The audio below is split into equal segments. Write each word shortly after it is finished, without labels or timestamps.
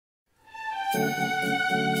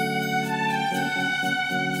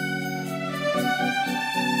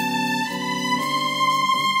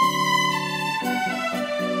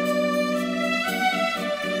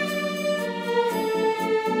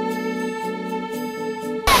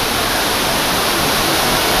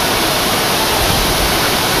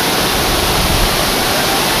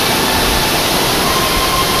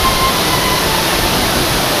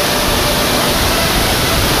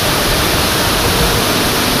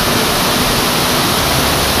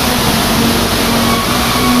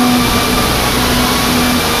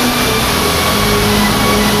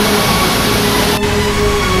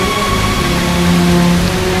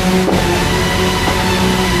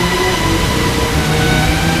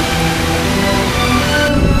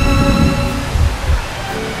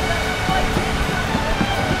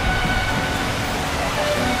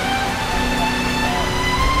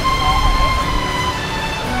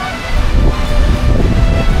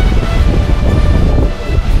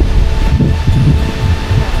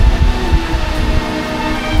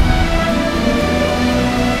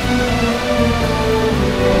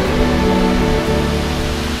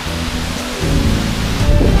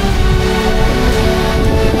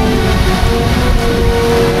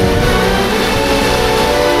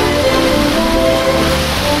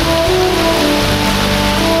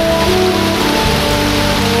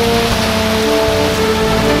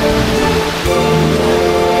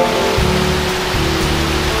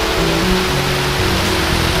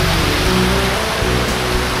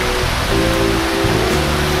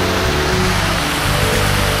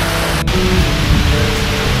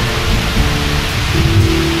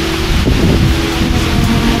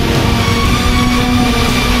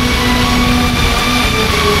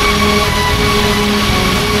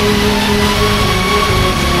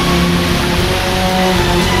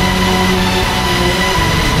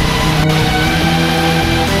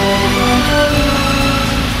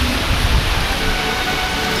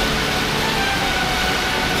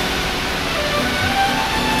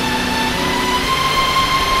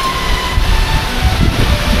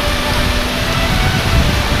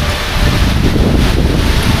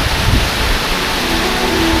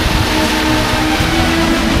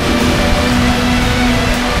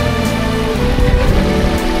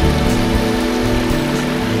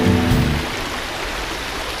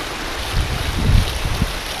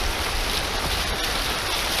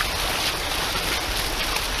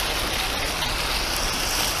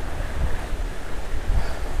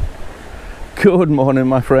Good morning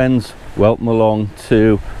my friends, welcome along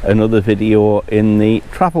to another video in the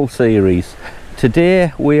travel series.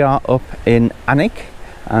 Today we are up in Alnwick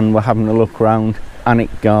and we're having a look around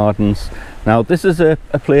Alnwich Gardens. Now this is a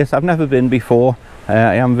place I've never been before.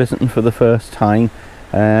 I am visiting for the first time.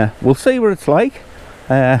 We'll see what it's like.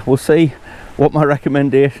 We'll see what my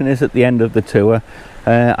recommendation is at the end of the tour.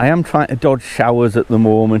 I am trying to dodge showers at the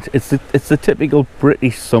moment. It's the typical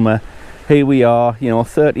British summer. Here we are, you know,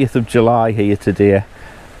 30th of July here today,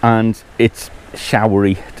 and it's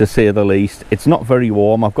showery to say the least. It's not very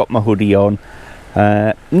warm. I've got my hoodie on.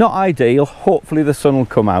 Not ideal. Hopefully the sun will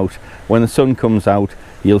come out. When the sun comes out,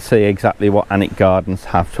 you'll see exactly what Alnwich Gardens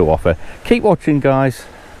have to offer. Keep watching, guys.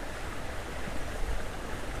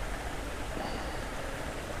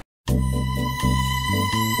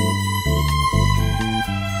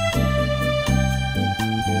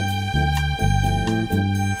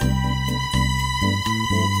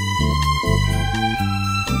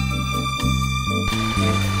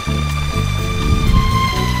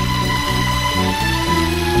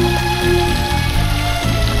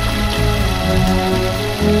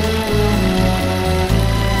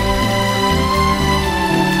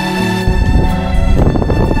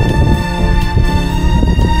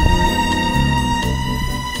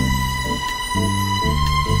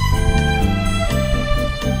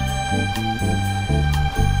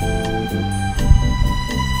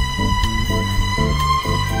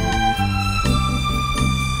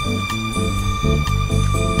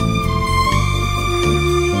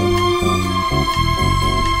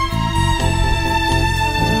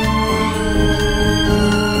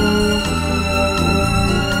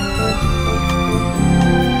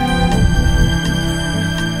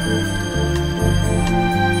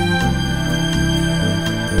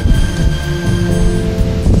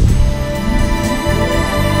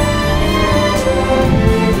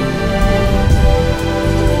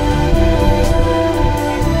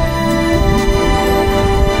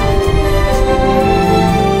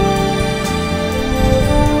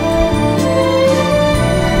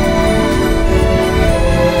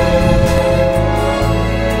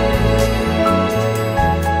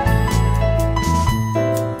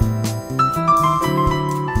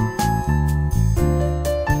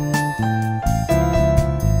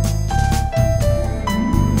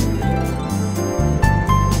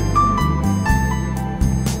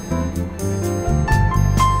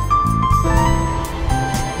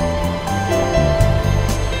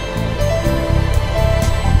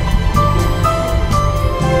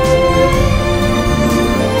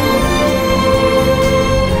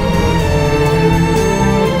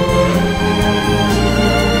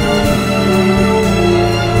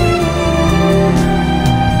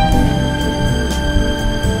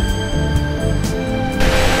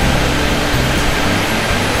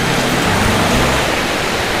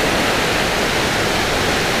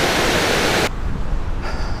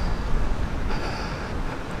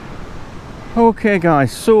 Okay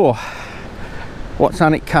guys, so what's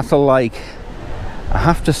Alnwick Castle like? I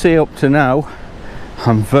have to say up to now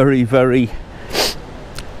I'm very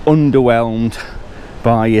underwhelmed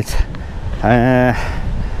by it.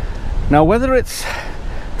 Now whether it's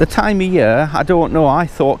the time of year, I don't know. I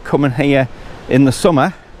thought coming here in the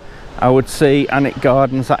summer I would see Alnwick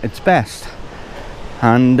Gardens at its best,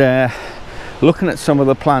 and looking at some of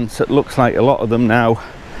the plants, it looks like a lot of them now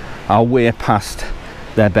are way past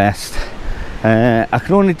their best. I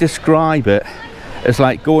can only describe it as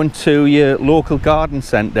like going to your local garden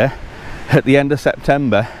centre at the end of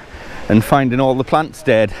September and finding all the plants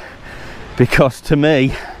dead, because to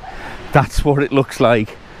me that's what it looks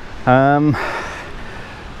like.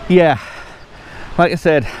 Yeah, like I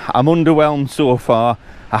said, I'm underwhelmed so far.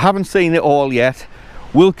 I haven't seen it all yet.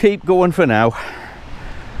 We'll keep going for now.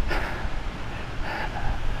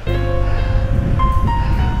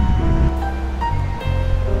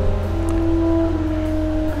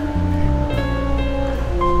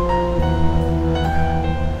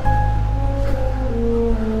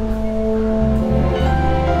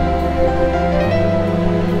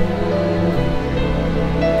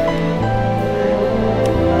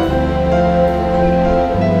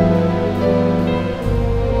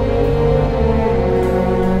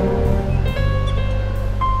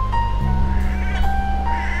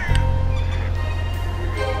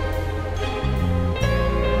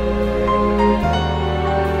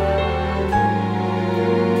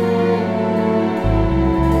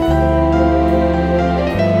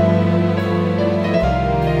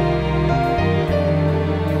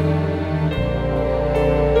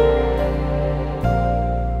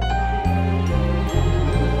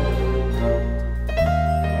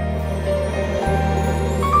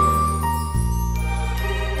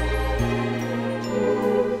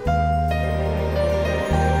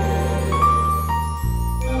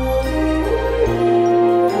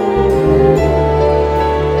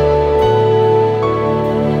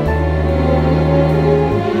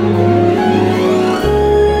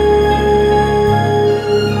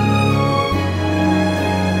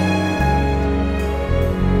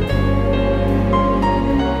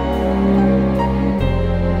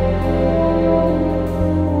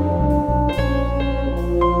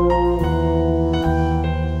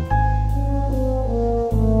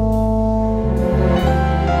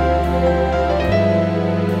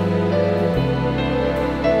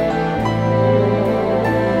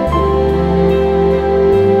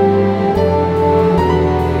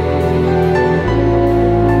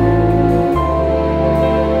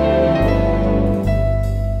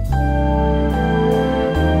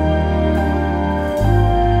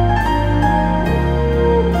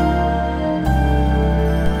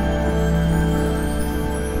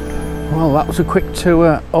 Well, that was a quick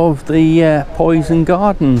tour of the Poison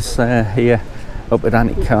Gardens here up at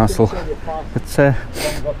Alnwick Castle. It's a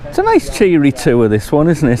nice cheery tour, this one,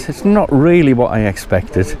 isn't it? It's not really what I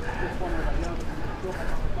expected.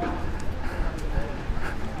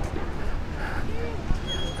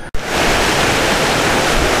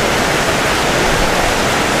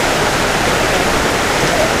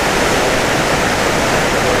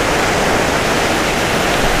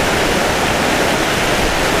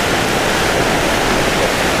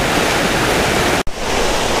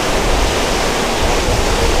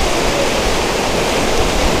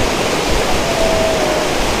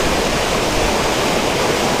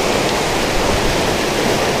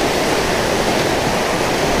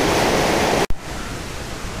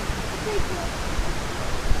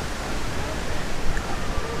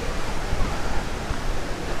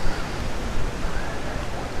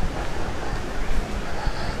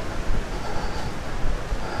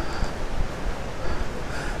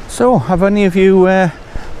 So, have any of you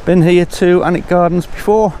been here to Alnwick Gardens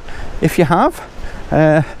before? If you have,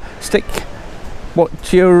 stick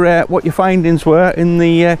what your findings were in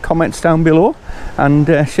the comments down below, and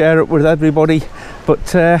share it with everybody.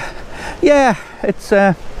 But yeah, it's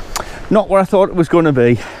not what I thought it was going to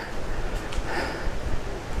be.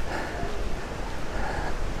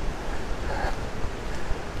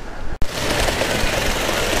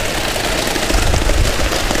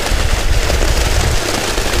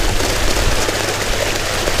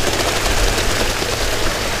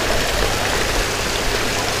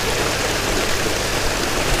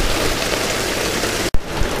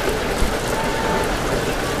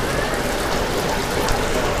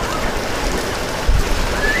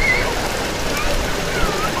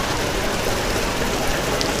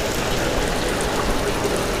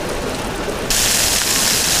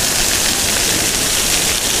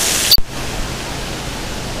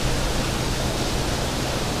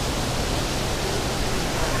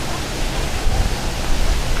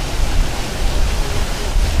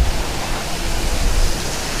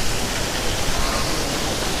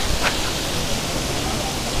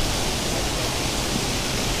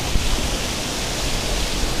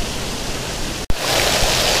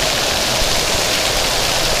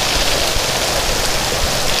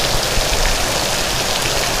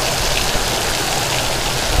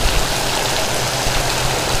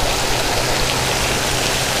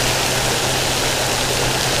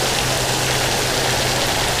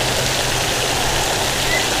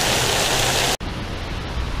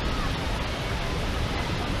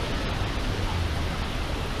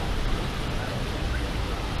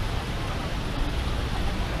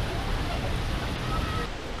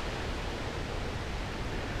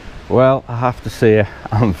 Well, I have to say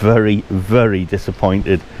I'm very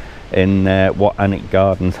disappointed in what Alnwick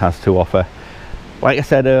Gardens has to offer. Like I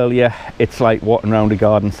said earlier, it's like walking around a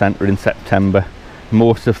garden centre in September.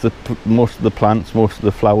 Most of the plants, most of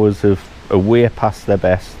the flowers are way past their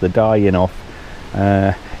best. They're dying off.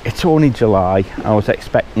 It's only July. I was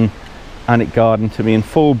expecting Alnwick Garden to be in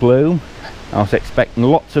full bloom. I was expecting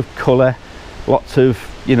lots of colour, lots of,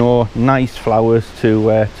 you know, nice flowers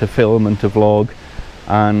to film and to vlog,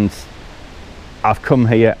 and I've come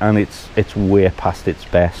here and it's way past its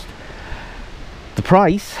best. The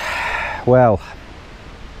price, well,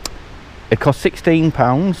 it cost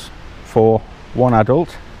 £16 for one adult,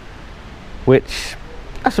 which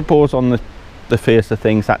I suppose on the face of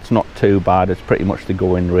things that's not too bad. It's pretty much the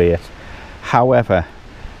going rate. However,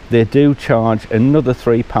 they do charge another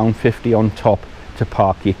 £3.50 on top to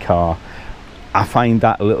park your car. I find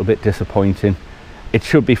that a little bit disappointing. It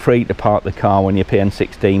should be free to park the car when you're paying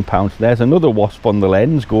 £16. There's another wasp on the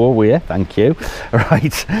lens. Go away, thank you.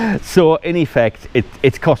 Right, so in effect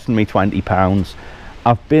it's costing me £20.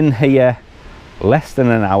 I've been here less than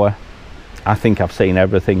an hour. I think I've seen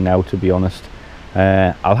everything now, to be honest.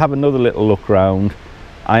 I'll have another little look round.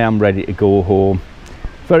 I am ready to go home.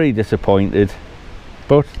 Very disappointed,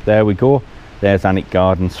 but there we go. There's Alnwick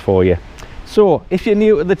Gardens for you. So if you're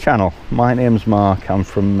new to the channel, my name's Mark. I'm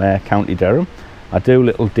from County Durham. I do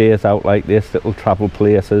little days out like this, little travel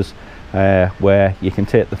places where you can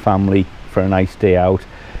take the family for a nice day out.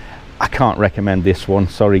 I can't recommend this one,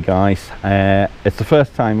 sorry guys. It's the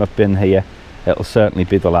first time I've been here. It'll certainly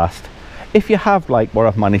be the last. If you have liked what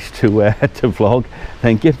I've managed to vlog,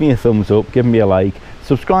 then give me a thumbs up, give me a like,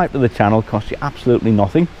 subscribe to the channel, costs you absolutely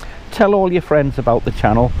nothing. Tell all your friends about the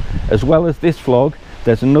channel. As well as this vlog,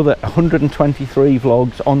 there's another 123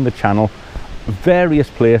 vlogs on the channel, various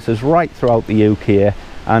places right throughout the UK,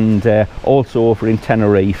 and also over in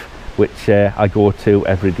Tenerife, which I go to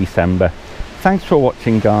every December. Thanks for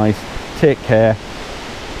watching guys, take care,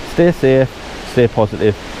 stay safe, stay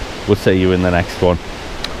positive. We'll see you in the next one.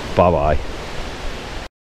 Bye bye.